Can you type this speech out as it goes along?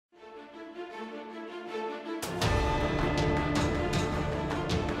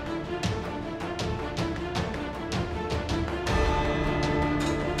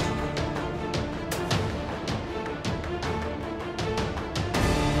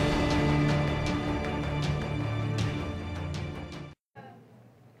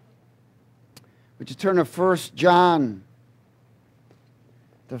Would you turn to 1 John,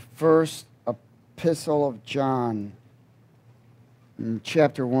 the first epistle of John, in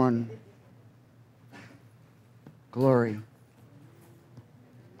chapter 1. Glory.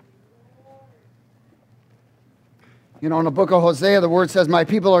 You know, in the book of Hosea, the word says, my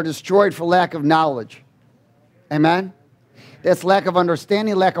people are destroyed for lack of knowledge. Amen? That's lack of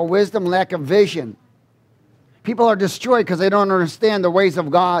understanding, lack of wisdom, lack of vision. People are destroyed because they don't understand the ways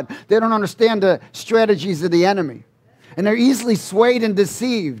of God. They don't understand the strategies of the enemy. And they're easily swayed and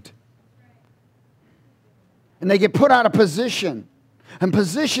deceived. And they get put out of position. And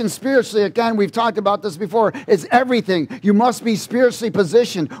position spiritually, again, we've talked about this before, is everything. You must be spiritually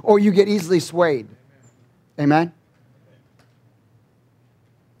positioned or you get easily swayed. Amen?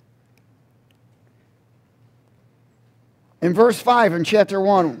 In verse 5 in chapter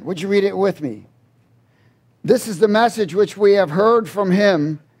 1, would you read it with me? This is the message which we have heard from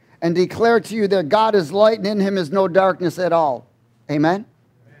him and declare to you that God is light and in him is no darkness at all. Amen?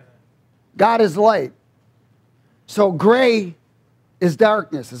 God is light. So gray is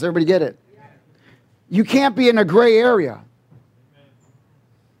darkness. Does everybody get it? You can't be in a gray area.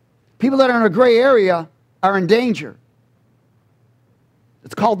 People that are in a gray area are in danger.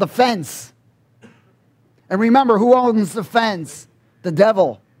 It's called the fence. And remember, who owns the fence? The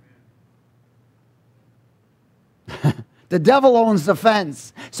devil. The devil owns the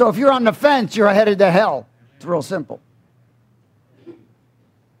fence. So if you're on the fence, you're headed to hell. It's real simple.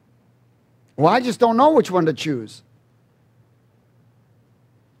 Well, I just don't know which one to choose.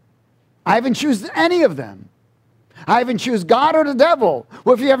 I haven't chosen any of them. I haven't chosen God or the devil.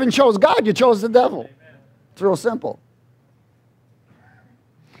 Well, if you haven't chose God, you chose the devil. It's real simple.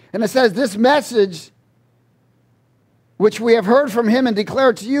 And it says, this message which we have heard from him and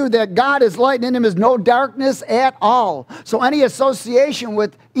declare to you that God is light and in him is no darkness at all. So any association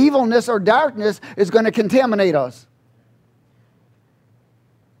with evilness or darkness is going to contaminate us.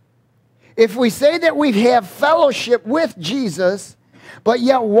 If we say that we have fellowship with Jesus, but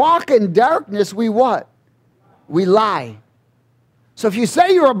yet walk in darkness, we what? We lie. So if you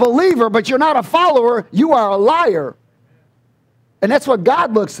say you're a believer, but you're not a follower, you are a liar. And that's what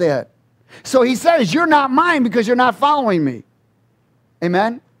God looks at. So he says, you're not mine because you're not following me.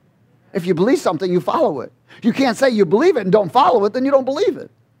 Amen? If you believe something, you follow it. You can't say you believe it and don't follow it, then you don't believe it.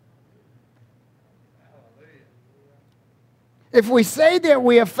 If we say that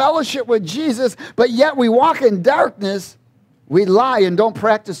we have fellowship with Jesus, but yet we walk in darkness, we lie and don't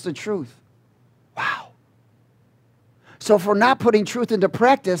practice the truth. Wow. So if we're not putting truth into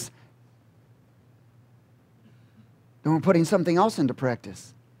practice, then we're putting something else into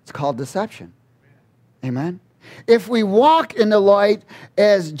practice. It's called deception. Amen? If we walk in the light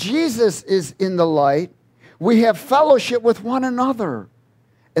as Jesus is in the light, we have fellowship with one another.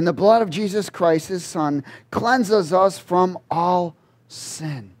 And the blood of Jesus Christ, his Son, cleanses us from all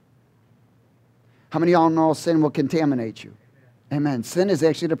sin. How many of y'all know sin will contaminate you? Amen. Sin is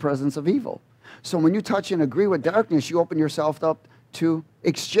actually the presence of evil. So when you touch and agree with darkness, you open yourself up to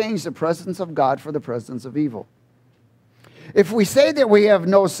exchange the presence of God for the presence of evil. If we say that we have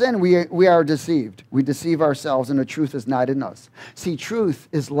no sin, we are deceived. We deceive ourselves and the truth is not in us. See, truth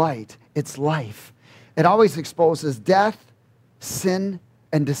is light. It's life. It always exposes death, sin,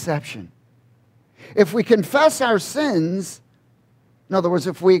 and deception. If we confess our sins, in other words,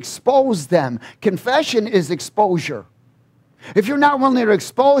 if we expose them, confession is exposure. If you're not willing to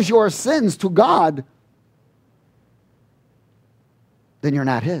expose your sins to God, then you're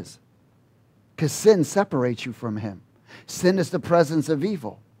not his. Because sin separates you from him. Sin is the presence of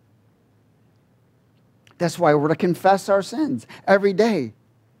evil. That's why we're to confess our sins every day.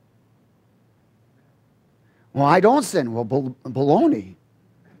 Well, I don't sin. Well, baloney.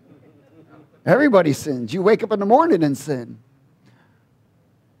 Everybody sins. You wake up in the morning and sin.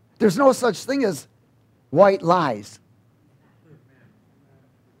 There's no such thing as white lies.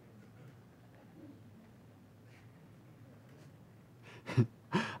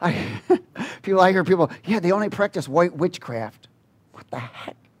 I hear people, yeah, they only practice white witchcraft. What the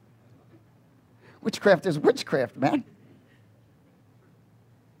heck? Witchcraft is witchcraft, man.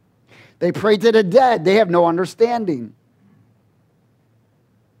 They pray to the dead. They have no understanding.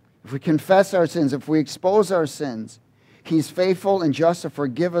 If we confess our sins, if we expose our sins, he's faithful and just to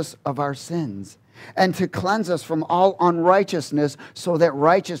forgive us of our sins and to cleanse us from all unrighteousness so that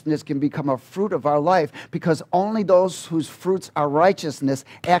righteousness can become a fruit of our life, because only those whose fruits are righteousness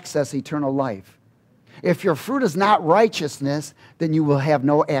access eternal life. If your fruit is not righteousness, then you will have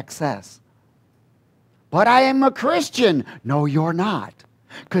no access. But I am a Christian. No, you're not.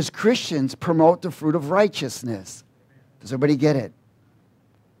 Because Christians promote the fruit of righteousness. Does everybody get it?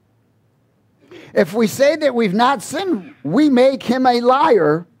 If we say that we've not sinned, we make him a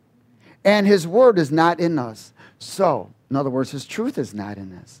liar, and his word is not in us. So, in other words, his truth is not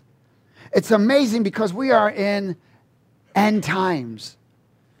in us. It's amazing because we are in end times.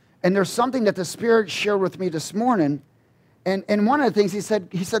 And there's something that the Spirit shared with me this morning. And one of the things he said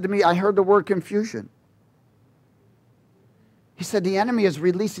to me, I heard the word confusion. He said the enemy is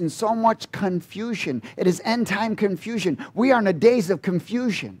releasing so much confusion. It is end time confusion. We are in the days of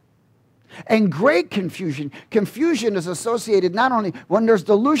confusion. And great confusion. Confusion is associated not only when there's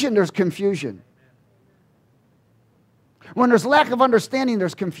delusion, there's confusion. When there's lack of understanding,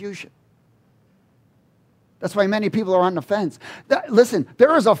 there's confusion. That's why many people are on the fence. Listen,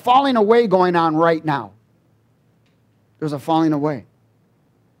 there is a falling away going on right now. There's a falling away.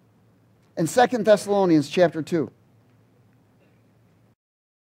 In 2 Thessalonians chapter 2.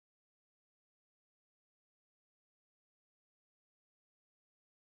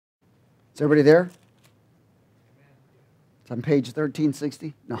 Is everybody there? It's on page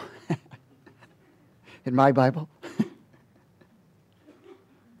 1360. No. In my Bible.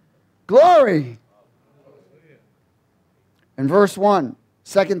 Glory. In verse 1,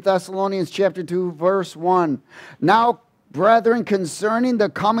 2 Thessalonians chapter 2, verse 1. Now, brethren, concerning the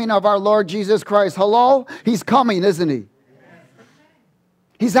coming of our Lord Jesus Christ. Hello? He's coming, isn't he?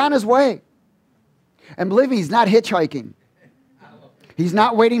 He's on his way. And believe me, he's not hitchhiking. He's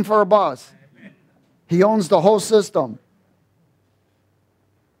not waiting for a bus. He owns the whole system.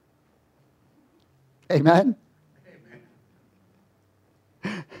 Amen?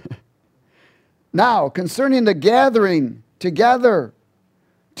 Now, concerning the gathering together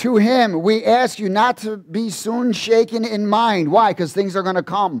to him, we ask you not to be soon shaken in mind. Why? Because things are going to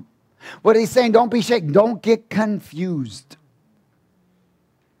come. What he's saying, don't be shaken. Don't get confused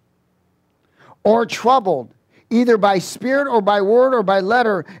or troubled, either by spirit or by word or by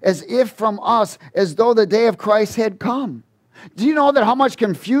letter, as if from us, as though the day of Christ had come. Do you know that how much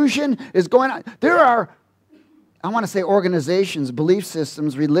confusion is going on? There are, I want to say, organizations, belief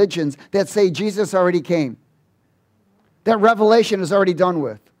systems, religions that say Jesus already came. That revelation is already done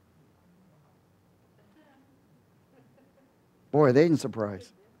with. Boy, they ain't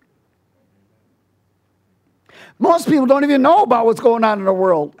surprised. Most people don't even know about what's going on in the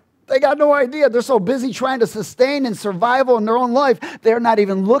world. They got no idea. They're so busy trying to sustain and survival in their own life, they're not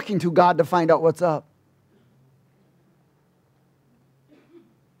even looking to God to find out what's up.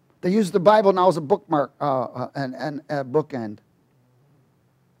 They use the Bible now as a bookmark and a bookend.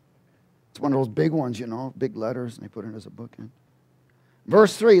 It's one of those big ones, you know, big letters, and they put it as a bookend.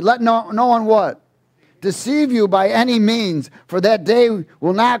 Verse 3, let no one what? Deceive you by any means, for that day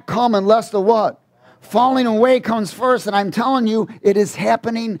will not come unless the what? Falling away comes first, and I'm telling you, it is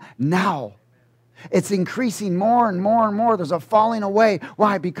happening now. It's increasing more and more and more. There's a falling away.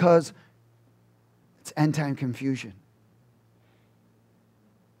 Why? Because it's end-time confusion.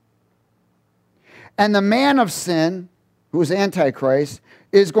 And the man of sin, who is Antichrist,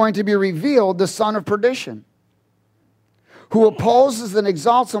 is going to be revealed, the son of perdition, who opposes and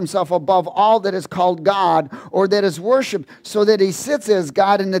exalts himself above all that is called God or that is worshipped, so that he sits as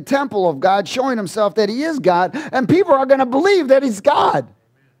God in the temple of God, showing himself that he is God, and people are going to believe that he's God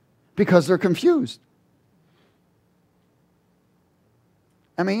because they're confused.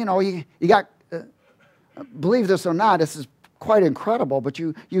 I mean, you know, you got, believe this or not, this is quite incredible, but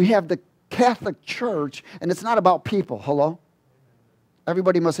you have the Catholic Church, and it's not about people. Hello?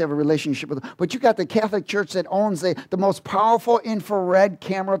 Everybody must have a relationship with them. But you got the Catholic Church that owns the most powerful infrared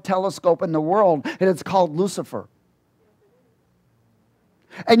camera telescope in the world, and it's called Lucifer.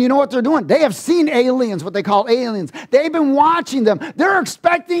 And you know what they're doing? They have seen aliens, what they call aliens. They've been watching them. They're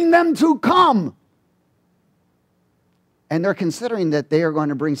expecting them to come. And they're considering that they are going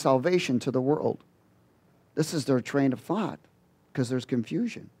to bring salvation to the world. This is their train of thought, because there's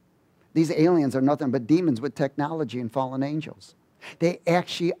confusion. These aliens are nothing but demons with technology and fallen angels. They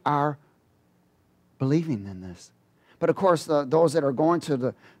actually are believing in this. But of course, those that are going to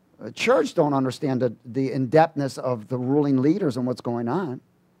the church don't understand the in-depthness of the ruling leaders and what's going on.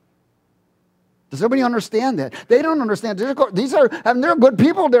 Does everybody understand that? They don't understand. They're good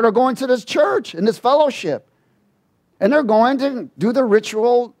people that are going to this church and this fellowship. And they're going to do the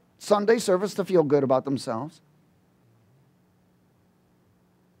ritual Sunday service to feel good about themselves.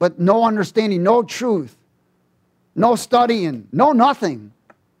 But no understanding, no truth, no studying, no nothing.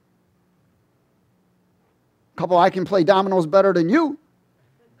 Couple, I can play dominoes better than you.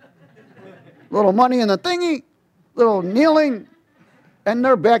 Little money in the thingy, little kneeling, and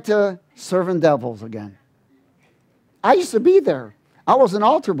they're back to serving devils again. I used to be there. I was an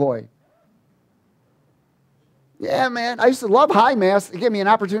altar boy. Yeah, man, I used to love high mass. It gave me an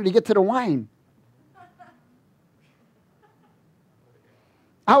opportunity to get to the wine.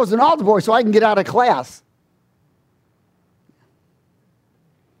 I was an altar boy so I can get out of class.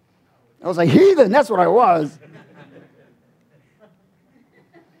 I was a heathen. That's what I was.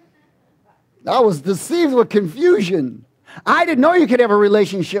 I was deceived with confusion. I didn't know you could have a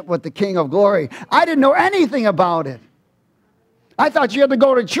relationship with the King of Glory. I didn't know anything about it. I thought you had to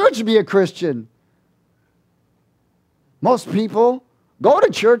go to church to be a Christian. Most people go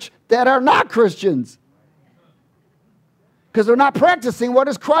to church that are not Christians because they're not practicing what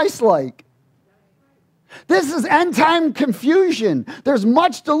is Christ-like. This is end-time confusion. There's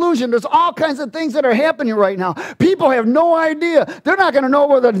much delusion. There's all kinds of things that are happening right now. People have no idea. They're not going to know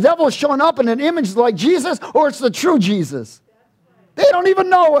whether the devil's showing up in an image like Jesus or it's the true Jesus. They don't even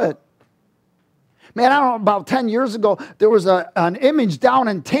know it. Man, I don't know, about 10 years ago, there was an image down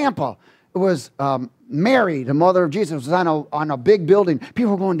in Tampa. It was Mary, the mother of Jesus, was on a big building.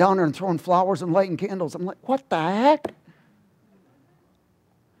 People were going down there and throwing flowers and lighting candles. I'm like, what the heck?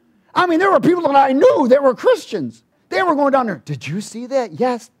 I mean, there were people that I knew that were Christians. They were going down there. Did you see that?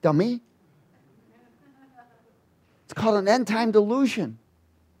 Yes, dummy. It's called an end-time delusion.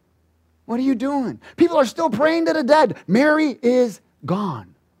 What are you doing? People are still praying to the dead. Mary is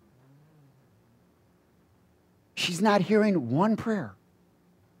gone. She's not hearing one prayer.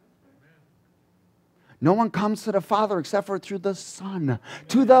 No one comes to the Father except for through the Son.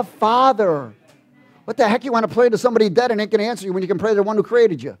 To the Father. What the heck you want to pray to somebody dead and ain't going to answer you when you can pray to the one who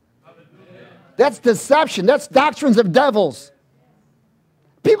created you? That's deception. That's doctrines of devils.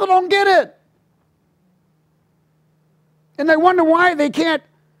 People don't get it. And they wonder why they can't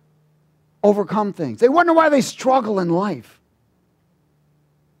overcome things. They wonder why they struggle in life.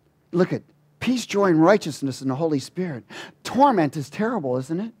 Look at peace, joy, and righteousness in the Holy Spirit. Torment is terrible,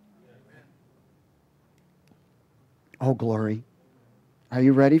 isn't it? Oh, glory. Are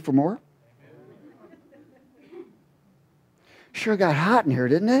you ready for more? Sure got hot in here,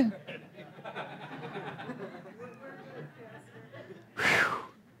 didn't it?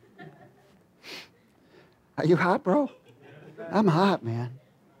 Are you hot, bro? I'm hot, man.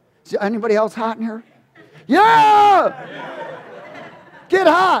 Is anybody else hot in here? Yeah! Get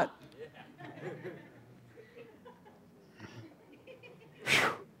hot.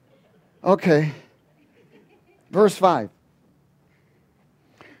 Okay. Verse 5.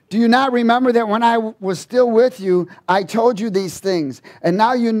 Do you not remember that when I was still with you, I told you these things? And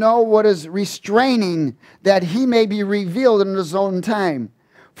now you know what is restraining, that he may be revealed in his own time.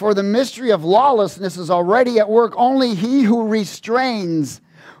 For the mystery of lawlessness is already at work. Only he who restrains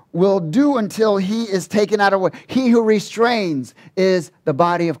will do until he is taken out of the way. He who restrains is the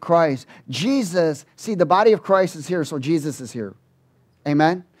body of Christ. Jesus, see, the body of Christ is here, so Jesus is here.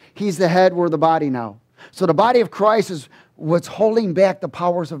 Amen? He's the head, we're the body now. So the body of Christ is what's holding back the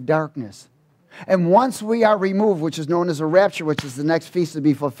powers of darkness. And once we are removed, which is known as a rapture, which is the next feast to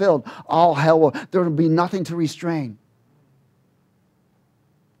be fulfilled, all hell will, there will be nothing to restrain.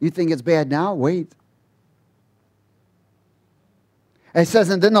 You think it's bad now? Wait. It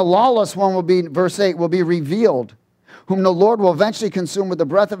says, and then the lawless one will be, verse 8, will be revealed, whom the Lord will eventually consume with the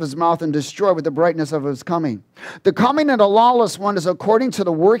breath of his mouth and destroy with the brightness of his coming. The coming of the lawless one is according to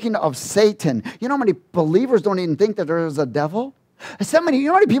the working of Satan. You know how many believers don't even think that there is a devil? You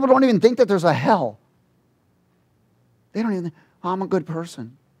know how many people don't even think that there's a hell? They don't even think, oh, I'm a good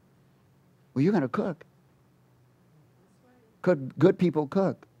person. Well, you're going to cook. Good people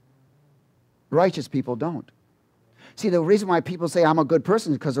cook. Righteous people don't. See, the reason why people say I'm a good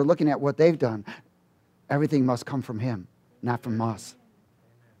person is because they're looking at what they've done. Everything must come from him, not from us.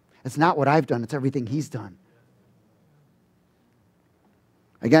 It's not what I've done, it's everything he's done.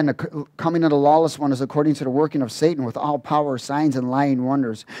 Again, the coming of the lawless one is according to the working of Satan with all power, signs, and lying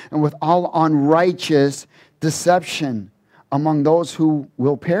wonders, and with all unrighteous deception among those who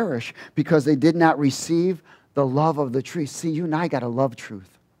will perish because they did not receive the love of the truth. See, you and I got to love truth.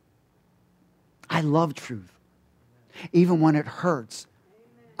 I love truth. Even when it hurts,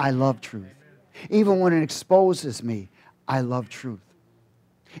 I love truth. Even when it exposes me, I love truth.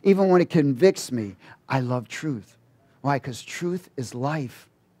 Even when it convicts me, I love truth. Why? Because truth is life.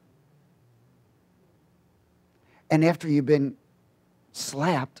 And after you've been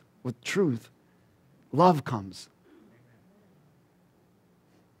slapped with truth, love comes.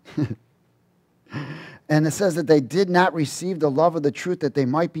 And it says that they did not receive the love of the truth that they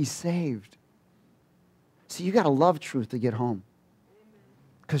might be saved. See, you got to love truth to get home.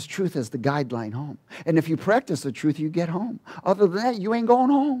 Because truth is the guideline home. And if you practice the truth, you get home. Other than that, you ain't going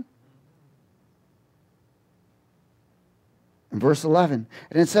home. In verse 11,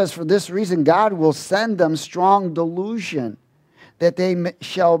 and it says, for this reason God will send them strong delusion, that they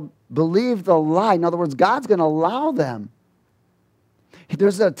shall believe the lie. In other words, God's going to allow them.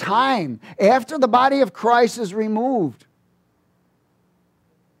 There's a time after the body of Christ is removed,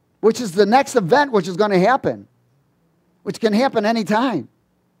 which is the next event which is going to happen, which can happen anytime.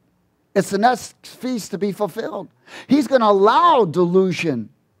 It's the next feast to be fulfilled. He's going to allow delusion,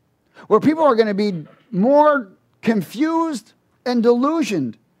 where people are going to be more confused and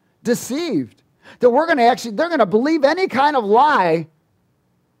delusioned, deceived, that they're going to believe any kind of lie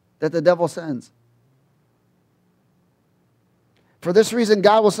that the devil sends. For this reason,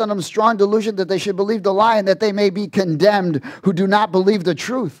 God will send them strong delusion that they should believe the lie and that they may be condemned who do not believe the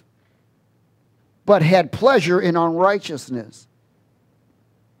truth, but had pleasure in unrighteousness.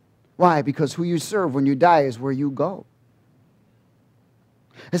 Why? Because who you serve when you die is where you go.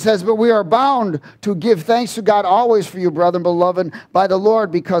 It says, but we are bound to give thanks to God always for you, brethren, beloved, by the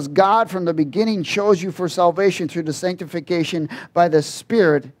Lord, because God from the beginning chose you for salvation through the sanctification by the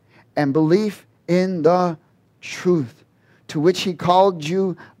Spirit and belief in the truth, to which he called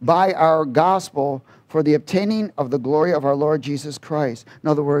you by our gospel for the obtaining of the glory of our Lord Jesus Christ. In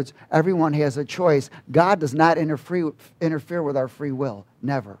other words, everyone has a choice. God does not interfere with our free will.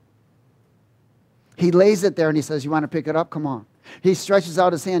 Never. He lays it there and he says, you want to pick it up? Come on. He stretches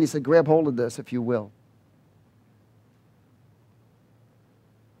out his hand. He said, grab hold of this if you will.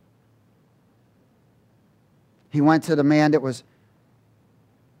 He went to the man that was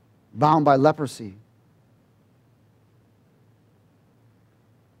bound by leprosy.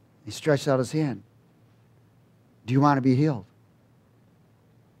 He stretched out his hand. Do you want to be healed?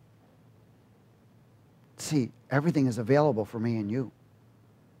 See, everything is available for me and you.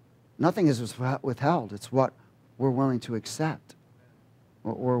 Nothing is withheld. It's what we're willing to accept,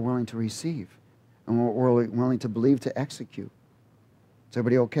 what we're willing to receive, and what we're willing to believe to execute. Is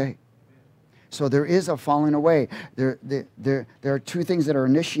everybody okay? So there is a falling away. There are two things that are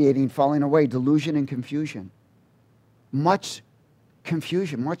initiating falling away: delusion and confusion. Much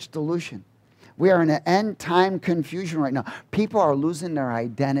confusion, much delusion. We are in an end-time confusion right now. People are losing their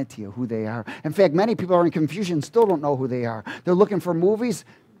identity of who they are. In fact, many people are in confusion, still don't know who they are. They're looking for movies,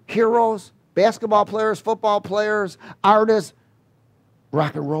 heroes, basketball players, football players, artists,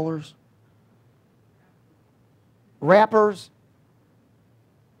 rock and rollers, rappers,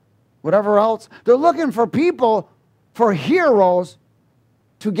 whatever else. They're looking for people, for heroes,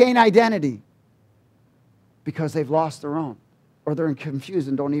 to gain identity because they've lost their own, or they're confused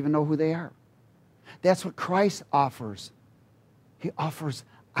and don't even know who they are. That's what Christ offers. He offers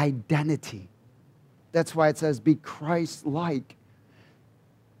identity. That's why it says, be Christ-like.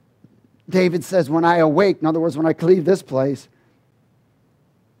 David says, when I awake, in other words, when I leave this place,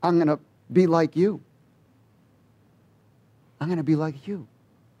 I'm going to be like you. I'm going to be like you.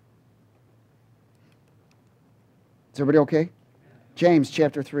 Is everybody okay? James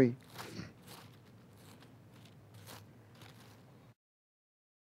chapter 3.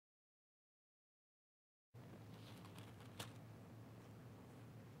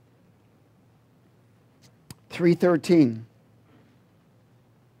 (3:13).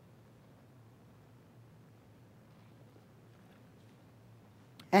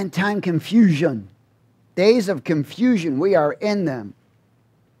 End time confusion. Days of confusion. We are in them.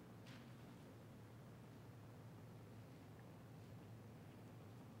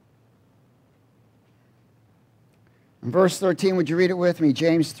 In verse 13, would you read it with me?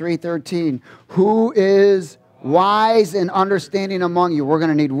 James 3:13. Who is wise and understanding among you? We're going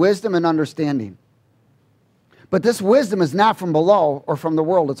to need wisdom and understanding. But this wisdom is not from below or from the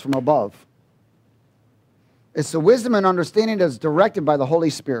world. It's from above. It's the wisdom and understanding that's directed by the Holy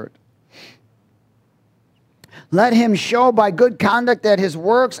Spirit. Let him show by good conduct that his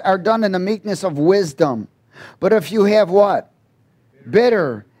works are done in the meekness of wisdom. But if you have what?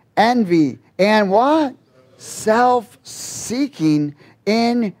 Bitter, envy, and what? Self-seeking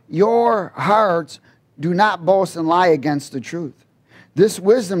in your hearts, do not boast and lie against the truth. This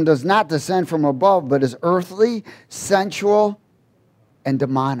wisdom does not descend from above, but is earthly, sensual, and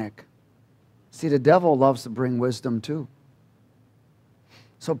demonic. See, the devil loves to bring wisdom too.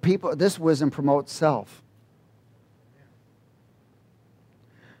 So this wisdom promotes self.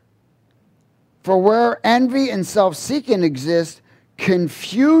 For where envy and self-seeking exist,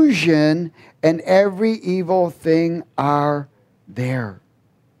 confusion and every evil thing are there.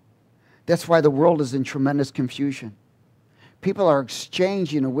 That's why the world is in tremendous confusion. People are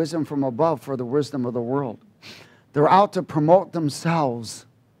exchanging the wisdom from above for the wisdom of the world. They're out to promote themselves.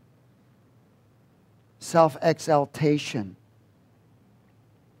 Self-exaltation.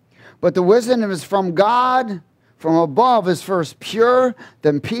 But the wisdom is from God, from above, is first pure,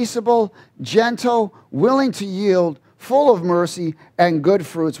 then peaceable, gentle, willing to yield, full of mercy and good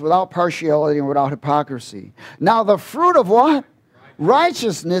fruits, without partiality and without hypocrisy. Now the fruit of what?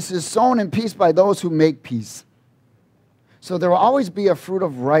 Righteousness is sown in peace by those who make peace. So there will always be a fruit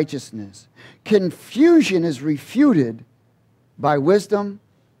of righteousness. Confusion is refuted by wisdom,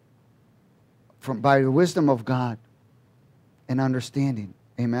 by the wisdom of God and understanding.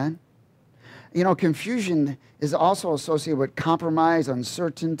 Amen? You know, confusion is also associated with compromise,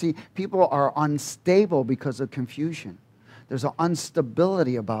 uncertainty. People are unstable because of confusion. There's an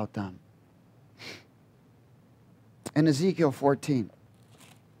instability about them. In Ezekiel 14.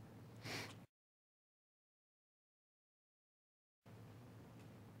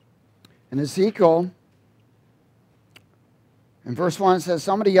 In Ezekiel, in verse 1, it says,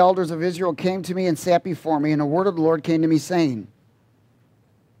 some of the elders of Israel came to me and sat before me, and the word of the Lord came to me, saying,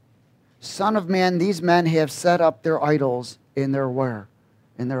 Son of man, these men have set up their idols in their where?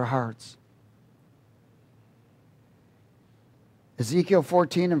 In their hearts. Ezekiel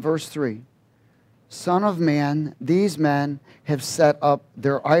 14 and verse 3. Son of man, these men have set up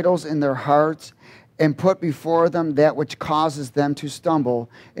their idols in their hearts and put before them that which causes them to stumble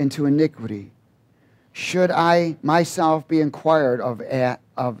into iniquity. Should I myself be inquired of at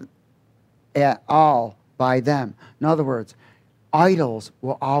all by them? In other words, idols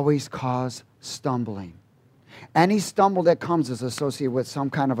will always cause stumbling. Any stumble that comes is associated with some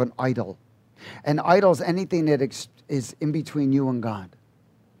kind of an idol. An idol is anything that is in between you and God.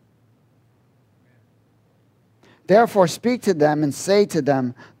 Therefore speak to them and say to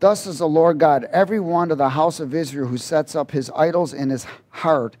them, Thus says the Lord God, every one of the house of Israel who sets up his idols in his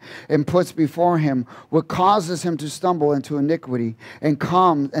heart and puts before him what causes him to stumble into iniquity and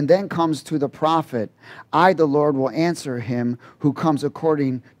then comes to the prophet, I, the Lord, will answer him who comes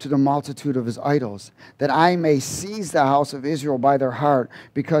according to the multitude of his idols, that I may seize the house of Israel by their heart,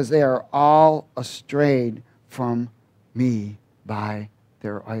 because they are all astrayed from me by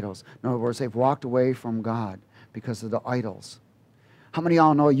their idols. In other words, they've walked away from God because of the idols. How many of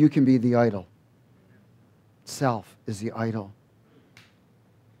y'all know you can be the idol? Self is the idol.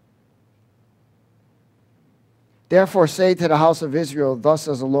 Therefore say to the house of Israel, Thus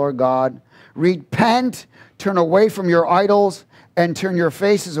says the Lord God, repent, turn away from your idols, and turn your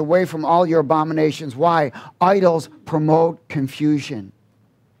faces away from all your abominations. Why? Idols promote confusion.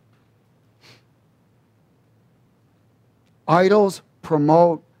 Idols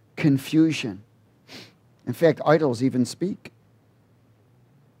promote confusion. In fact, idols even speak.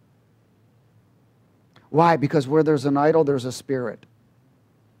 Why? Because where there's an idol, there's a spirit.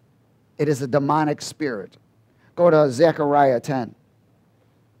 It is a demonic spirit. Go to Zechariah 10.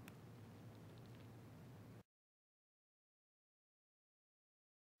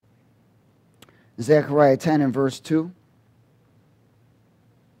 Zechariah 10 and verse 2.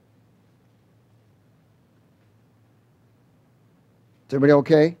 Is everybody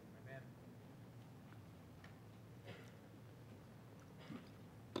okay?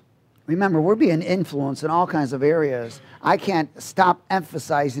 Remember, we're being influenced in all kinds of areas. I can't stop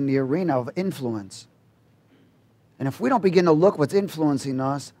emphasizing the arena of influence. And if we don't begin to look what's influencing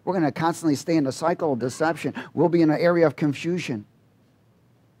us, we're going to constantly stay in the cycle of deception. We'll be in an area of confusion.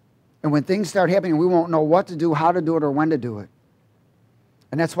 And when things start happening, we won't know what to do, how to do it, or when to do it.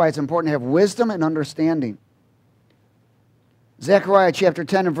 And that's why it's important to have wisdom and understanding. Zechariah chapter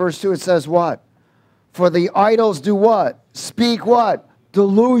 10 and verse 2, it says what? For the idols do what? Speak what?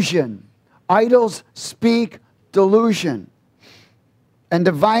 Delusion. Idols speak delusion. And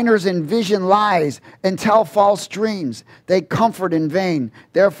diviners envision lies and tell false dreams. They comfort in vain.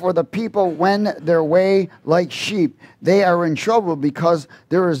 Therefore the people wend their way like sheep. They are in trouble because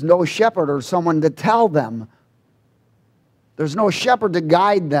there is no shepherd or someone to tell them. There's no shepherd to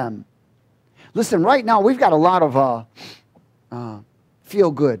guide them. Listen, right now we've got a lot of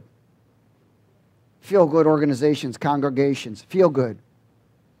feel-good organizations, congregations. Feel good.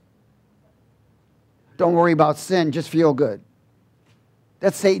 Don't worry about sin, just feel good.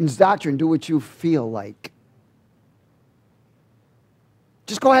 That's Satan's doctrine. Do what you feel like.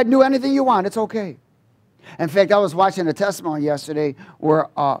 Just go ahead and do anything you want. It's okay. In fact, I was watching a testimony yesterday where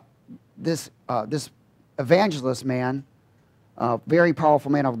this evangelist man, very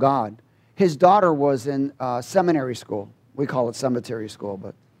powerful man of God, his daughter was in seminary school. We call it cemetery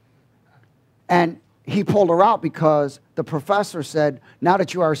school, and he pulled her out because the professor said, now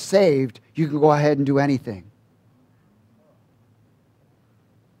that you are saved, you can go ahead and do anything.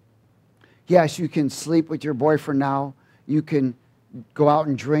 Yes, you can sleep with your boyfriend now. You can go out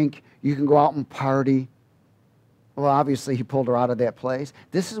and drink. You can go out and party. Well, obviously, he pulled her out of that place.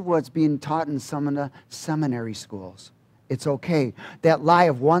 This is what's being taught in some of the seminary schools. It's okay. That lie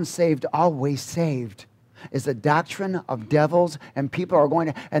of once saved, always saved is a doctrine of devils, and people are going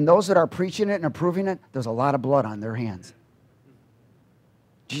to, and those that are preaching it and approving it, there's a lot of blood on their hands.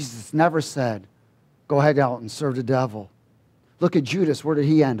 Jesus never said, go ahead out and serve the devil. Look at Judas. Where did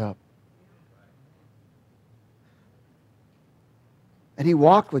he end up? And he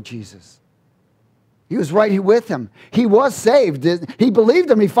walked with Jesus. He was right with him. He was saved. He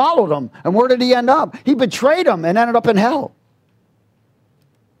believed him. He followed him. And where did he end up? He betrayed him and ended up in hell.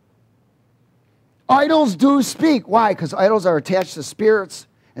 Idols do speak. Why? Because idols are attached to spirits,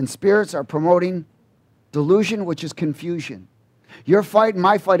 and spirits are promoting delusion, which is confusion. Your fight and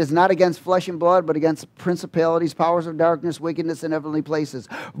my fight is not against flesh and blood, but against principalities, powers of darkness, wickedness in heavenly places.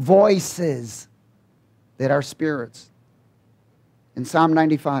 Voices that are spirits. In Psalm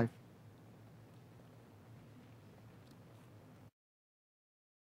 95.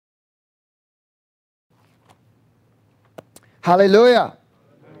 Hallelujah.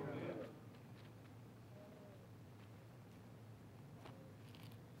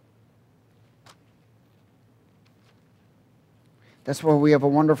 That's why we have a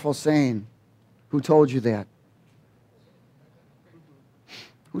wonderful saying. Who told you that?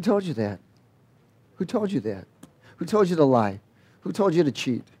 Who told you that? Who told you that? Who told you to lie? Who told you to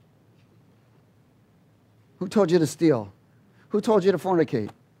cheat? Who told you to steal? Who told you to fornicate?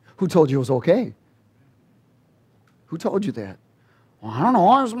 Who told you it was okay? Who told you that? Well, I don't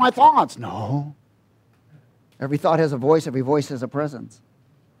know. Those are my thoughts. No. Every thought has a voice. Every voice has a presence.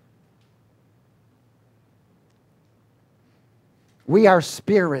 We are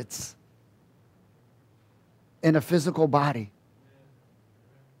spirits in a physical body.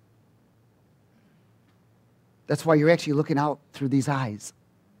 That's why you're actually looking out through these eyes.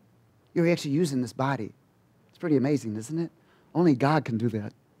 You're actually using this body. It's pretty amazing, isn't it? Only God can do that. You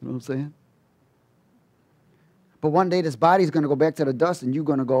know what I'm saying? But one day this body is going to go back to the dust and you're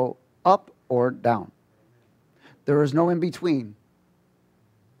going to go up or down. There is no in between.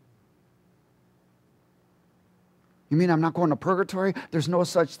 You mean I'm not going to purgatory? There's no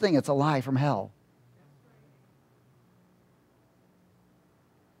such thing. It's a lie from hell.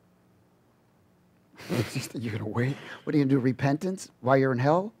 You're going to wait? What are you going to do? Repentance while you're in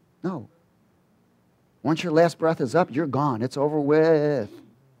hell? No. Once your last breath is up, you're gone. It's over with.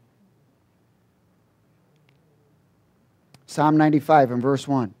 Psalm 95 and verse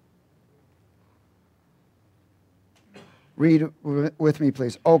 1. Read with me,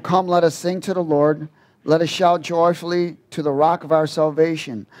 please. Oh, come, let us sing to the Lord. Let us shout joyfully to the rock of our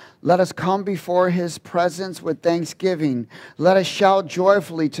salvation. Let us come before his presence with thanksgiving. Let us shout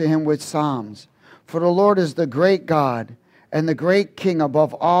joyfully to him with psalms. For the Lord is the great God and the great King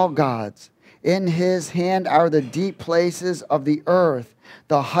above all gods. In his hand are the deep places of the earth.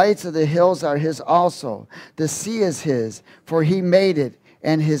 The heights of the hills are his also. The sea is his, for he made it,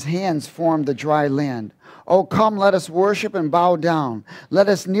 and his hands formed the dry land. Oh, come, let us worship and bow down. Let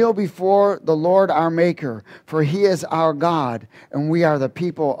us kneel before the Lord our Maker, for he is our God, and we are the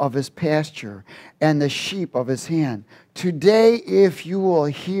people of his pasture and the sheep of his hand. Today, if you will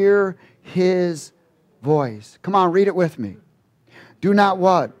hear his voice. Come on, read it with me. Do not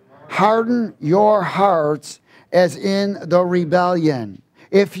what? Harden your hearts as in the rebellion.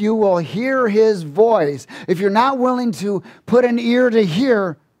 If you will hear his voice, if you're not willing to put an ear to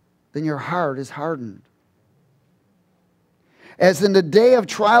hear, then your heart is hardened. As in the day of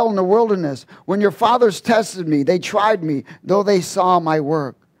trial in the wilderness, when your fathers tested me, they tried me, though they saw my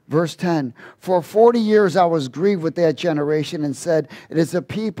work. Verse 10, for 40 years I was grieved with that generation and said, it is a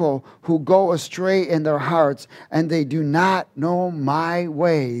people who go astray in their hearts, and they do not know my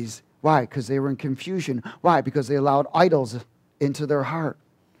ways. Why? Because they were in confusion. Why? Because they allowed idols into their heart.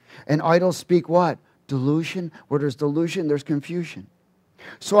 And idols speak what? Delusion. Where there's delusion, there's confusion.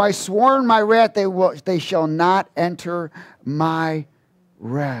 So I swore in my wrath, they shall not enter my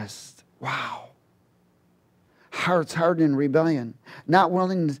rest. Wow. Hearts hardened in rebellion, not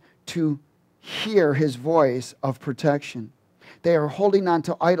willing to hear his voice of protection. They are holding on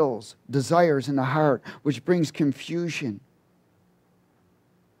to idols, desires in the heart, which brings confusion.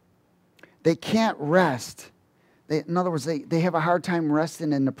 They can't rest. In other words, they have a hard time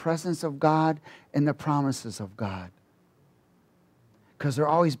resting in the presence of God and the promises of God, because they're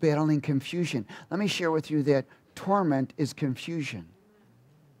always battling confusion. Let me share with you that torment is confusion,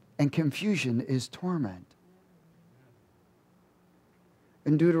 and confusion is torment.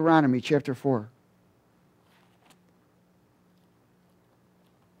 In Deuteronomy chapter 4.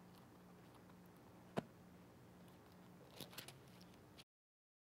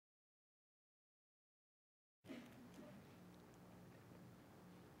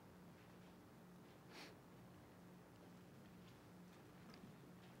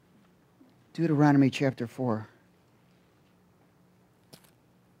 Deuteronomy chapter 4.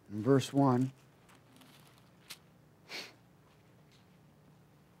 And verse 1.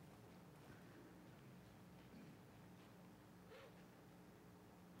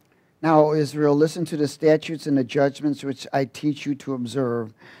 Now, O Israel, listen to the statutes and the judgments which I teach you to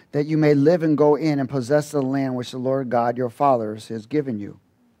observe, that you may live and go in and possess the land which the Lord God your fathers has given you.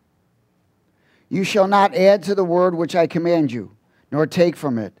 You shall not add to the word which I command you, nor take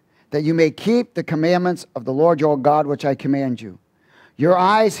from it, that you may keep the commandments of the Lord your God which I command you. Your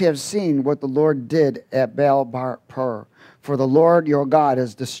eyes have seen what the Lord did at Baal-peor, for the Lord your God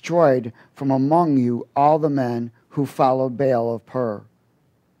has destroyed from among you all the men who followed Baal of Peor.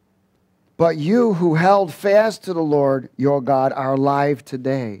 But you who held fast to the Lord your God are alive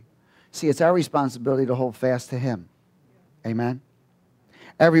today. See, it's our responsibility to hold fast to Him. Amen.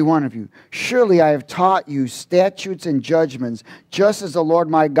 Every one of you. Surely I have taught you statutes and judgments, just as the Lord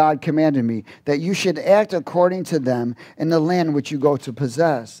my God commanded me, that you should act according to them in the land which you go to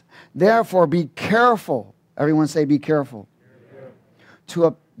possess. Therefore be careful. Everyone say be careful. To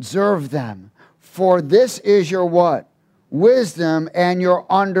observe them. For this is your what? Wisdom and your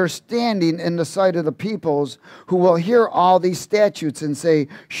understanding in the sight of the peoples, who will hear all these statutes and say,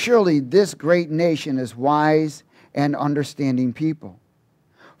 surely this great nation is wise and understanding people.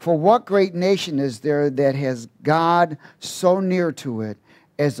 For what great nation is there that has God so near to it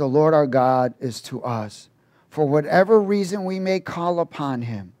as the Lord our God is to us, for whatever reason we may call upon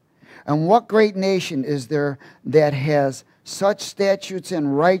Him? And what great nation is there that has such statutes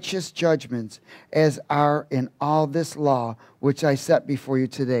and righteous judgments as are in all this law which I set before you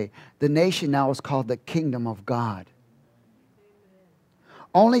today? The nation now is called the kingdom of God.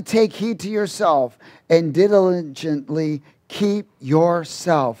 Only take heed to yourself and diligently keep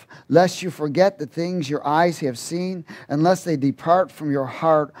yourself, lest you forget the things your eyes have seen, unless they depart from your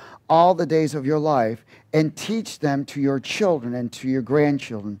heart all the days of your life, and teach them to your children and to your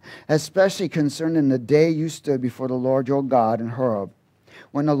grandchildren, especially concerning the day you stood before the Lord your God in Horeb,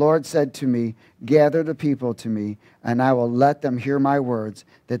 when the Lord said to me, gather the people to me, and I will let them hear my words,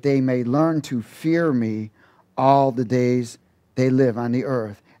 that they may learn to fear me all the days they live on the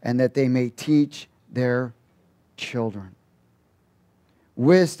earth, and that they may teach their children.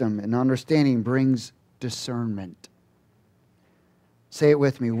 Wisdom and understanding brings discernment. Say it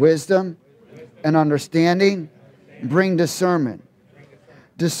with me. Wisdom and understanding bring discernment.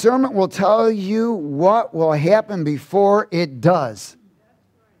 Discernment will tell you what will happen before it does.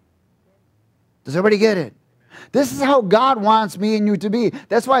 Does everybody get it? This is how God wants me and you to be.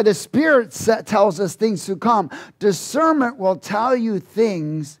 That's why the Spirit tells us things to come. Discernment will tell you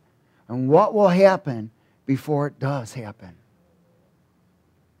things and what will happen before it does happen.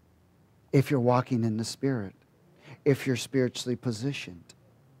 If you're walking in the Spirit, if you're spiritually positioned.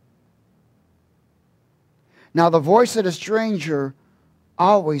 Now, the voice of the stranger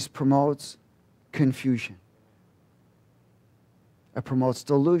always promotes confusion. It promotes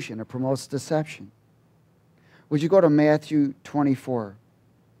delusion. It promotes deception. Would you go to Matthew 24?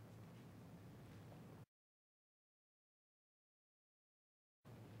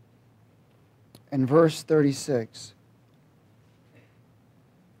 And verse 36.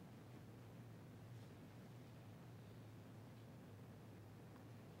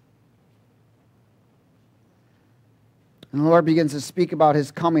 And the Lord begins to speak about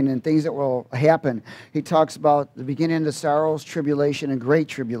His coming and things that will happen. He talks about the beginning of the sorrows, tribulation, and great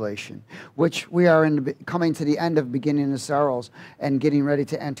tribulation, which we are coming to the end of beginning of sorrows and getting ready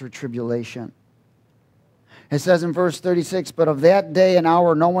to enter tribulation. It says in verse 36, but of that day and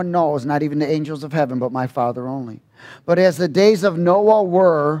hour no one knows, not even the angels of heaven, but my Father only. But as the days of Noah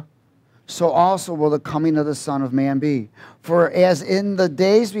were, so also will the coming of the Son of Man be. For as in the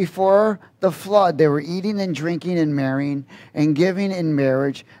days before the flood, they were eating and drinking and marrying and giving in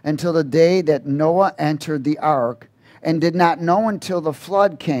marriage until the day that Noah entered the ark, and did not know until the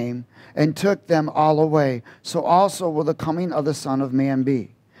flood came and took them all away. So also will the coming of the Son of Man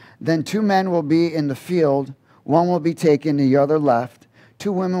be. Then 2 men will be in the field, one will be taken, the other left.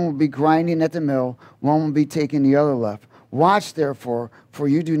 2 women will be grinding at the mill, one will be taken, the other left. Watch therefore, for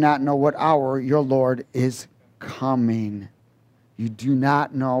you do not know what hour your Lord is coming. You do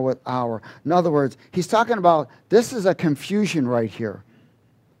not know what hour. In other words, he's talking about this is a confusion right here.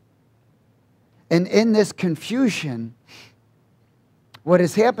 And in this confusion, what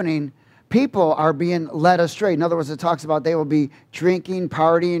is happening, people are being led astray. In other words, it talks about they will be drinking,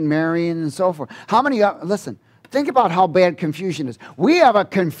 partying, marrying, and so forth. How many, listen, think about how bad confusion is. We have a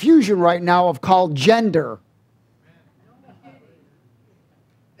confusion right now of called gender.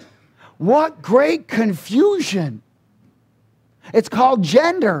 What great confusion. It's called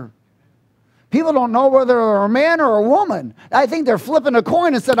gender. People don't know whether they're a man or a woman. I think they're flipping a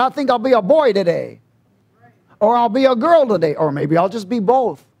coin and said, I think I'll be a boy today. Or I'll be a girl today. Or maybe I'll just be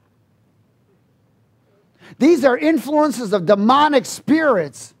both. These are influences of demonic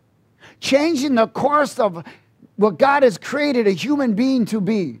spirits changing the course of what God has created a human being to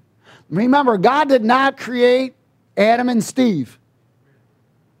be. Remember, God did not create Adam and Steve.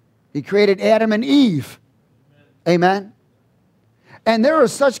 He created Adam and Eve. Amen? And there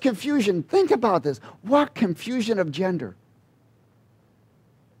is such confusion. Think about this. What confusion of gender?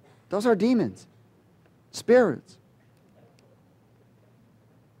 Those are demons, spirits.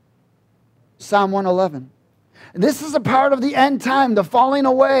 Psalm 111. This is a part of the end time, the falling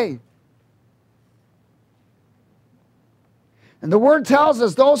away. And the word tells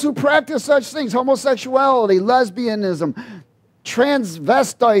us those who practice such things, homosexuality, lesbianism,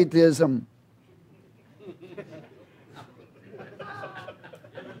 transvestitism.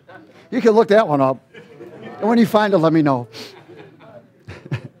 You can look that one up. And when you find it, let me know.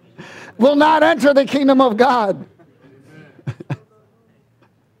 Will not enter the kingdom of God.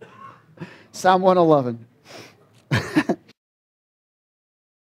 Psalm 111.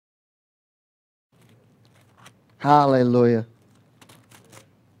 Hallelujah.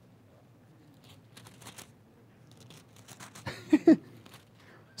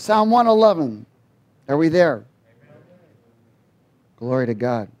 Psalm 111. Are we there? Glory to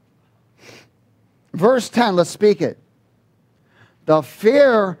God. Verse 10, let's speak it. The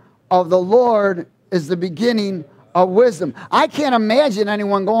fear of the Lord is the beginning of wisdom. I can't imagine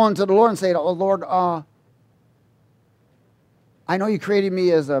anyone going to the Lord and saying, oh, Lord, I know you created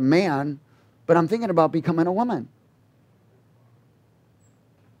me as a man, but I'm thinking about becoming a woman.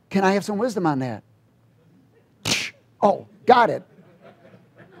 Can I have some wisdom on that? Oh, got it.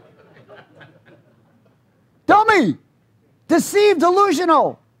 Dummy. Deceived,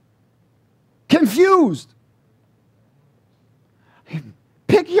 delusional. Confused.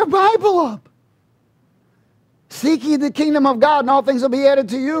 Pick your Bible up. Seek ye the kingdom of God, and all things will be added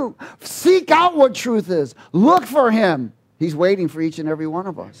to you. Seek out what truth is. Look for him. He's waiting for each and every one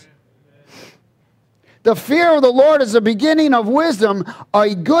of us. The fear of the Lord is the beginning of wisdom.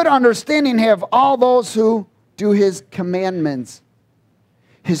 A good understanding have all those who do his commandments.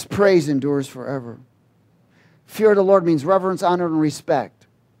 His praise endures forever. Fear of the Lord means reverence, honor, and respect.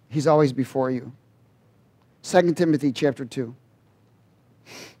 He's always before you. 2 Timothy chapter 2.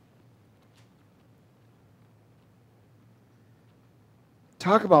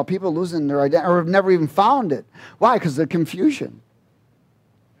 Talk about people losing their identity or have never even found it. Why? Because of confusion.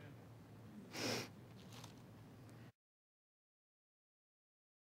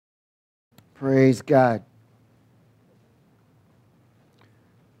 Praise God.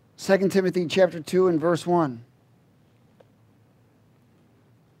 2 Timothy chapter 2 and verse 1.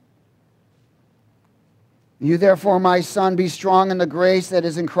 You therefore, my son, be strong in the grace that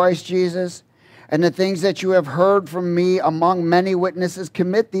is in Christ Jesus, and the things that you have heard from me among many witnesses,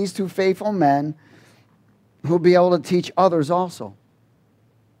 commit these to faithful men who will be able to teach others also.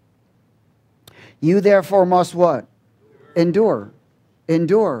 You therefore must what? Endure.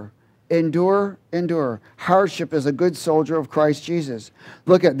 Endure. Endure. Endure. Hardship is a good soldier of Christ Jesus.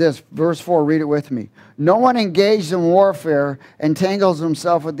 Look at this, verse 4, read it with me. No one engaged in warfare entangles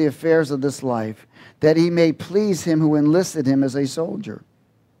himself with the affairs of this life, that he may please him who enlisted him as a soldier.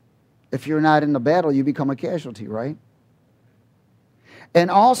 If you're not in the battle, you become a casualty, right? And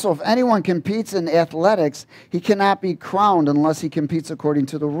also, if anyone competes in athletics, he cannot be crowned unless he competes according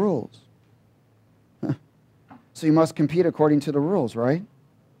to the rules. So you must compete according to the rules, right?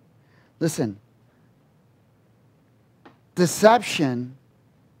 Listen, deception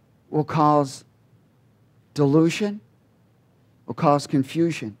will cause delusion, will cause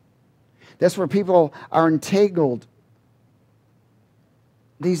confusion. That's where people are entangled.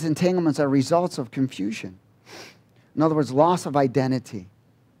 These entanglements are results of confusion. In other words, loss of identity.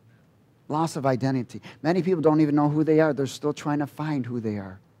 Loss of identity. Many people don't even know who they are. They're still trying to find who they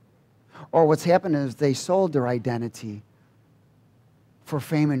are. Or what's happened is they sold their identity for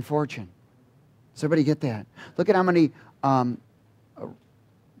fame and fortune. Does everybody get that? Look at how many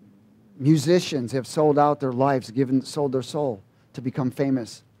musicians have sold out their lives, sold their soul to become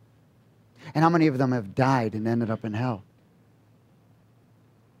famous. And how many of them have died and ended up in hell?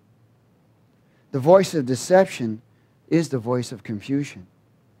 The voice of deception is the voice of confusion.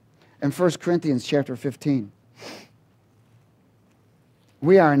 In 1 Corinthians chapter 15,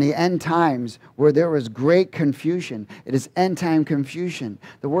 we are in the end times where there is great confusion. It is end time confusion.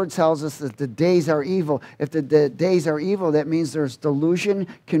 The word tells us that the days are evil. If the days are evil, that means there's delusion,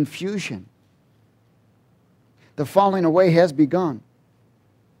 confusion. The falling away has begun.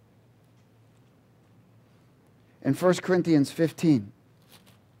 In 1 Corinthians 15,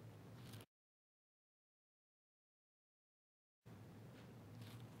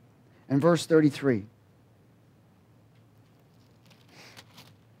 and verse 33.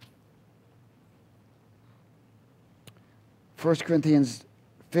 1 Corinthians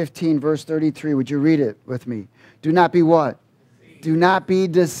 15, verse 33. Would you read it with me? Do not be what? Deceived. Do not be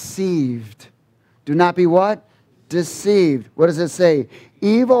deceived. Do not be what? Deceived. What does it say?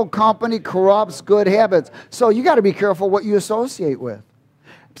 Evil company corrupts good habits. So you got to be careful what you associate with.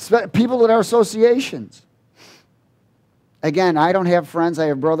 People that are associations. Again, I don't have friends. I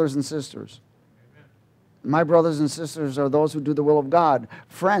have brothers and sisters. My brothers and sisters are those who do the will of God.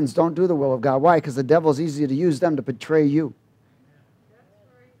 Friends don't do the will of God. Why? Because the devil is easy to use them to betray you.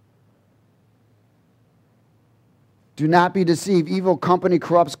 Do not be deceived. Evil company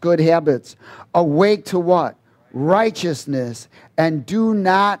corrupts good habits. Awake to what? Righteousness. And do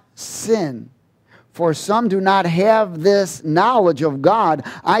not sin. For some do not have this knowledge of God.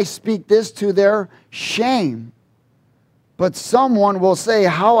 I speak this to their shame. But someone will say,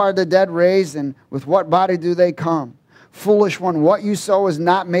 how are the dead raised, and with what body do they come? Foolish one, what you sow is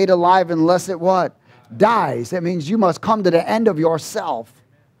not made alive unless it what? Dies. That means you must come to the end of yourself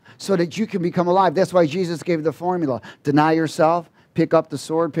so that you can become alive. That's why Jesus gave the formula. Deny yourself, pick up the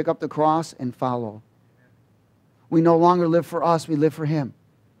sword, pick up the cross, and follow. We no longer live for us, we live for Him.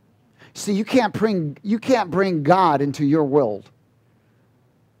 See, you can't bring God into your world.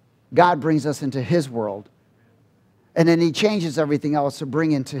 God brings us into His world. And then He changes everything else to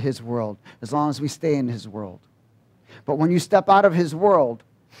bring into His world, as long as we stay in His world. But when you step out of His world,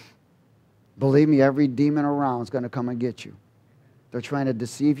 believe me, every demon around is going to come and get you. They're trying to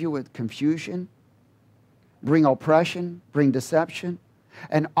deceive you with confusion, bring oppression, bring deception,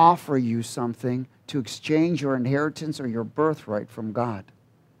 and offer you something to exchange your inheritance or your birthright from God.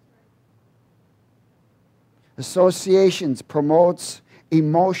 Associations promotes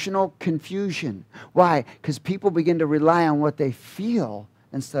emotional confusion. Why? Because people begin to rely on what they feel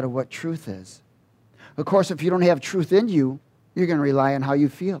instead of what truth is. Of course, if you don't have truth in you, you're going to rely on how you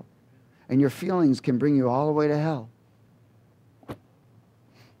feel. And your feelings can bring you all the way to hell.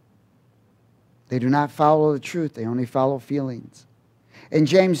 They do not follow the truth. They only follow feelings. In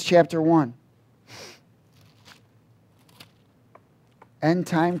James chapter 1, end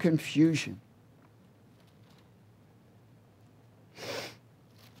time confusion.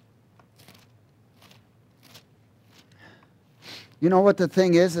 You know what the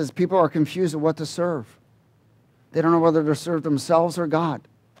thing is people are confused of what to serve. They don't know whether to serve themselves or God.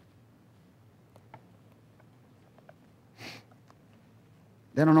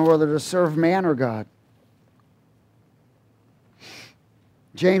 They don't know whether to serve man or God.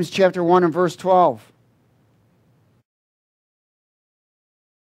 James chapter 1 and verse 12.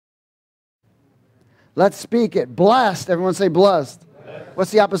 Let's speak it. Blessed. Everyone say blessed.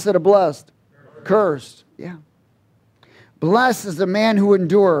 What's the opposite of blessed? Cursed. Yeah. Blessed is the man who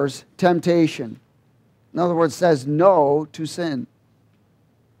endures temptation. In other words, says no to sin.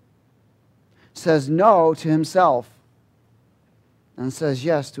 Says no to himself. And says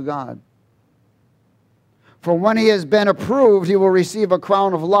yes to God. For when he has been approved, he will receive a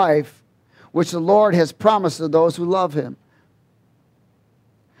crown of life, which the Lord has promised to those who love Him.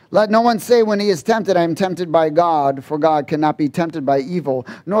 Let no one say when he is tempted, I am tempted by God, for God cannot be tempted by evil,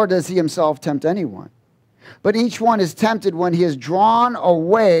 nor does He Himself tempt anyone. But each one is tempted when he is drawn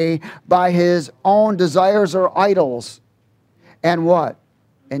away by his own desires or idols. And what?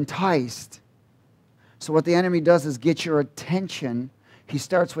 Enticed. So what the enemy does is get your attention. He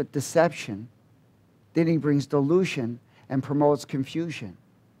starts with deception. Then he brings delusion and promotes confusion.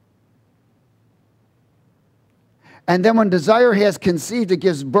 And then when desire has conceived, it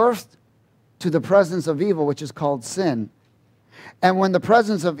gives birth to the presence of evil, which is called sin. And when the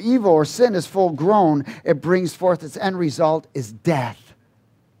presence of evil or sin is full grown, it brings forth its end result is death,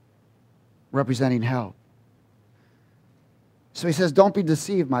 representing hell. So he says, don't be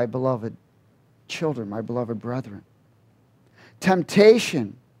deceived, my beloved children, my beloved brethren.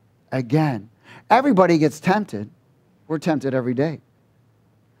 Temptation, again. Everybody gets tempted. We're tempted every day.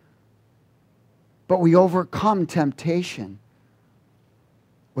 But we overcome temptation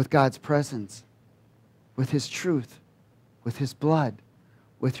with God's presence, with His truth, with His blood,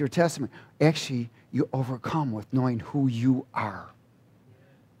 with your testimony. Actually, you overcome with knowing who you are.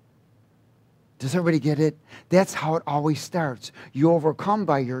 Does everybody get it? That's how it always starts. You overcome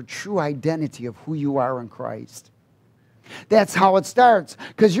by your true identity of who you are in Christ. That's how it starts.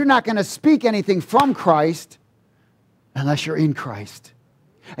 Because you're not going to speak anything from Christ unless you're in Christ.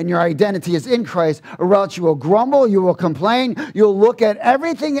 And your identity is in Christ, or else you will grumble, you will complain, you'll look at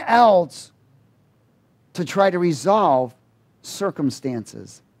everything else to try to resolve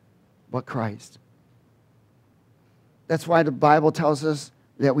circumstances but Christ. That's why the Bible tells us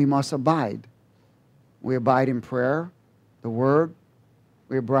that we must abide. We abide in prayer, the Word.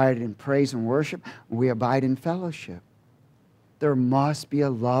 We abide in praise and worship. We abide in fellowship. there must be a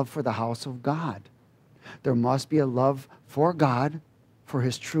love for the house of God. There must be a love for God, for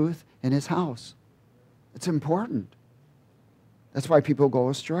His truth in His house. It's important. That's why people go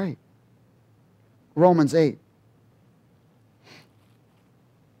astray. Romans 8.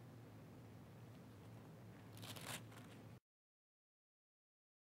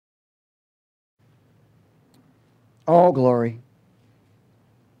 Oh, glory.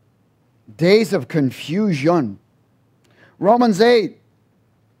 Days of confusion. Romans 8,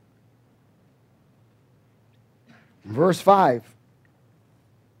 verse 5.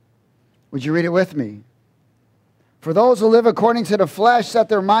 Would you read it with me? For those who live according to the flesh set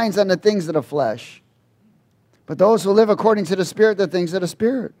their minds on the things of the flesh. But those who live according to the Spirit, the things of the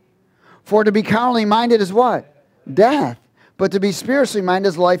Spirit. For to be carnally minded is what? Death. But to be spiritually minded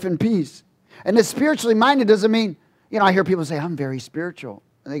is life and peace. And the spiritually minded doesn't mean, I hear people say, I'm very spiritual.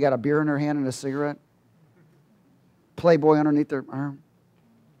 And they got a beer in their hand and a cigarette. Playboy underneath their arm.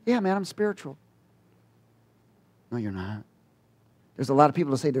 Yeah, man, I'm spiritual. No, you're not. There's a lot of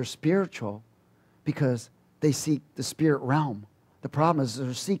people that say they're spiritual because they seek the spirit realm. The problem is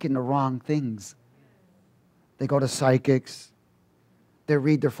they're seeking the wrong things. They go to psychics. They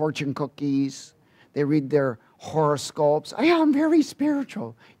read their fortune cookies. They read their horoscopes. Yeah, I'm very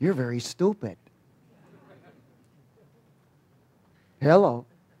spiritual. You're very stupid. Hello.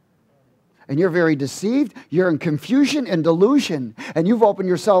 And you're very deceived. You're in confusion and delusion. And you've opened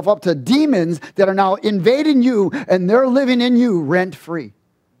yourself up to demons that are now invading you, and they're living in you rent-free.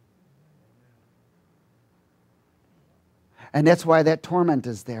 And that's why that torment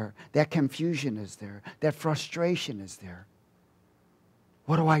is there. That confusion is there. That frustration is there.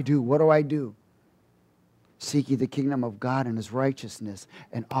 What do I do? What do I do? Seek ye the kingdom of God and His righteousness,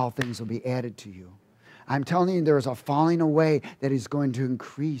 and all things will be added to you. I'm telling you, there is a falling away that is going to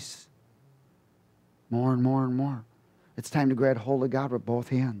increase. More and more and more. It's time to grab hold of God with both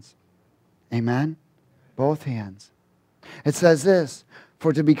hands. Amen? Both hands. It says this,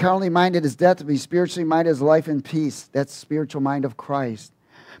 for to be carnally minded is death, to be spiritually minded is life and peace. That's spiritual mind of Christ.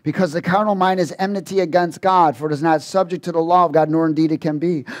 Because the carnal mind is enmity against God, for it is not subject to the law of God, nor indeed it can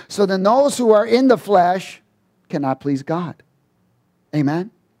be. So then those who are in the flesh cannot please God.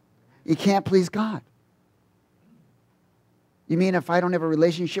 Amen? You can't please God. You mean if I don't have a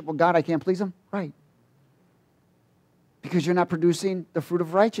relationship with God, I can't please Him? Right. Because you're not producing the fruit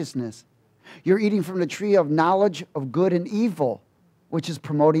of righteousness. You're eating from the tree of knowledge of good and evil, which is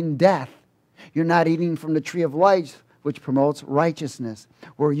promoting death. You're not eating from the tree of life, which promotes righteousness,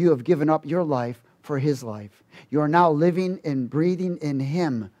 where you have given up your life for His life. You are now living and breathing in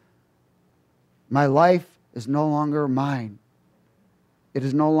Him. My life is no longer mine. It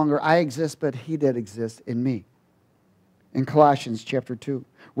is no longer I exist, but He that exists in me. In Colossians chapter 2.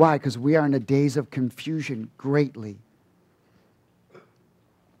 Why? Because we are in the days of confusion greatly.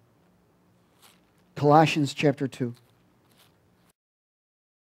 Colossians chapter 2.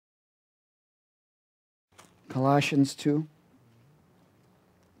 Colossians 2,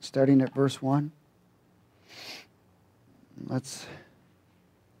 starting at verse 1.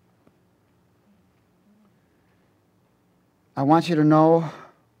 I want you to know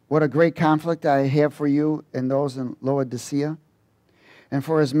what a great conflict I have for you and those in Laodicea, and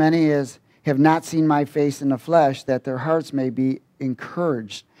for as many as have not seen my face in the flesh, that their hearts may be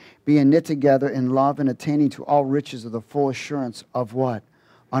encouraged, being knit together in love and attaining to all riches of the full assurance of what?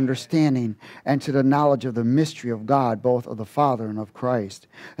 Understanding, and to the knowledge of the mystery of God, both of the Father and of Christ,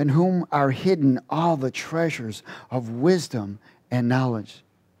 in whom are hidden all the treasures of wisdom and knowledge.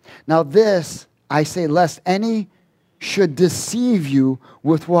 Now this I say, lest any should deceive you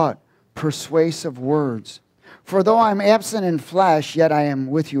with what? Persuasive words. For though I am absent in flesh, yet I am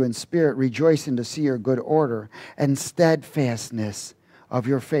with you in spirit, rejoicing to see your good order and steadfastness of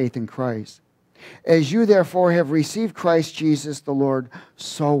your faith in Christ. As you therefore have received Christ Jesus the Lord,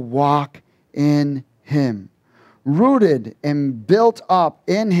 so walk in Him, rooted and built up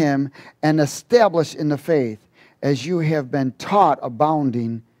in Him and established in the faith, as you have been taught,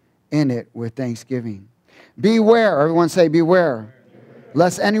 abounding in it with thanksgiving. Beware, everyone say beware,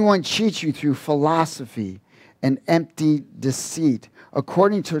 lest anyone cheat you through philosophy and empty deceit,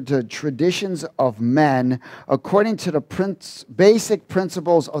 according to the traditions of men, according to the basic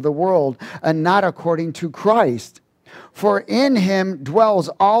principles of the world, and not according to Christ. For in Him dwells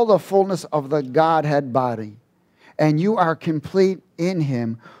all the fullness of the Godhead body, and you are complete in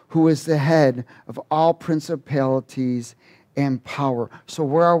Him, who is the head of all principalities and power. So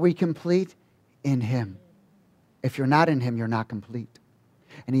where are we complete? In Him. If you're not in Him, you're not complete.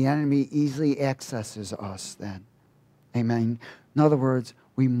 And the enemy easily accesses us then. Amen. In other words,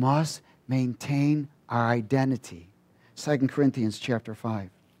 we must maintain our identity. 2 Corinthians chapter 5.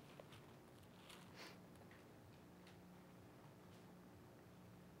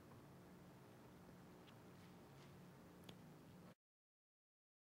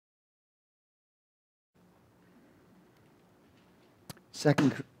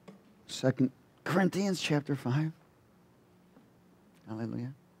 Second Corinthians chapter 5.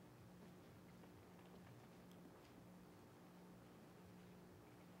 Hallelujah.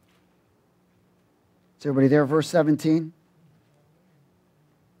 Is everybody there? Verse 17.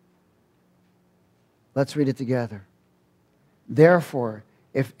 Let's read it together. Therefore,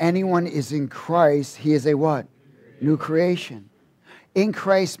 if anyone is in Christ, he is a what? New creation. In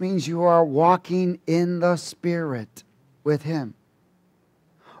Christ means you are walking in the Spirit with Him.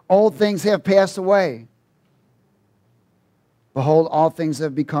 Old things have passed away. Behold, all things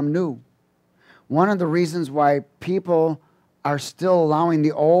have become new. One of the reasons why people are still allowing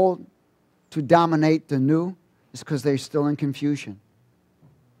the old to dominate the new is because they're still in confusion.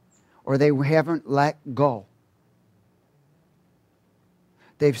 Or they haven't let go.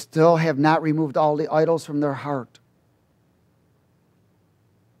 They still have not removed all the idols from their heart.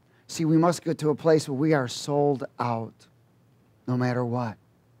 See, we must get to a place where we are sold out no matter what.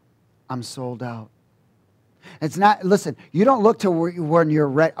 I'm sold out. It's not, listen, you don't look to when you're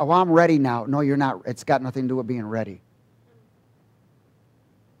ready. Oh, I'm ready now. No, you're not. It's got nothing to do with being ready.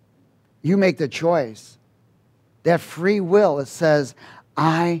 You make the choice. That free will, it says,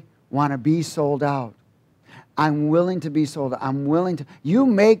 I want to be sold out. I'm willing to be sold out. I'm willing to. You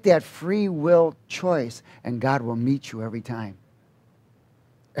make that free will choice, and God will meet you every time.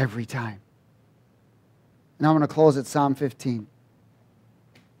 Every time. Now I'm going to close at Psalm 15.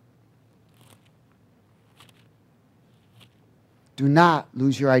 Do not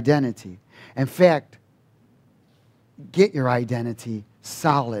lose your identity. In fact, get your identity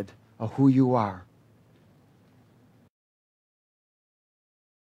solid of who you are.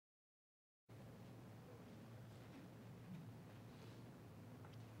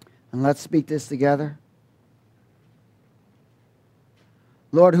 And let's speak this together.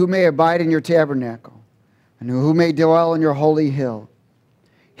 Lord, who may abide in your tabernacle, and who may dwell in your holy hill?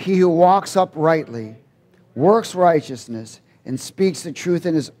 He who walks uprightly, works righteousness, and speaks the truth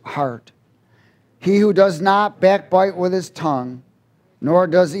in his heart. He who does not backbite with his tongue, nor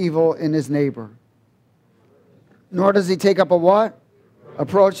does evil in his neighbor. Nor does he take up a what?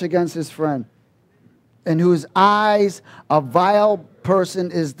 Approach against his friend. In whose eyes a vile person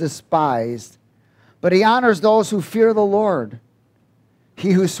is despised, but he honors those who fear the Lord.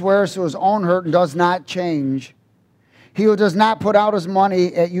 He who swears to his own hurt and does not change. He who does not put out his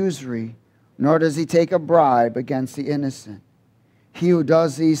money at usury, nor does he take a bribe against the innocent. He who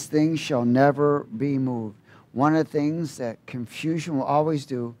does these things shall never be moved. One of the things that confusion will always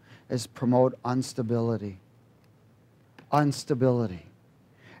do is promote instability. Instability.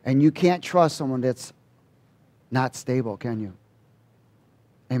 And you can't trust someone that's not stable, can you?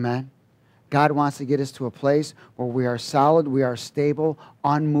 Amen? God wants to get us to a place where we are solid, we are stable,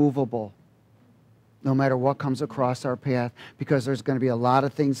 unmovable, no matter what comes across our path, because there's going to be a lot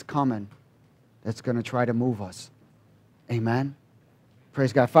of things coming that's going to try to move us. Amen?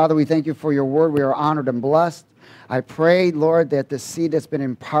 Praise God. Father, we thank you for your word. We are honored and blessed. I pray, Lord, that the seed that's been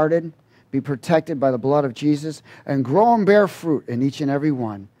imparted be protected by the blood of Jesus and grow and bear fruit in each and every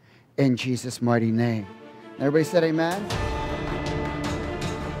one. In Jesus' mighty name. Everybody said amen.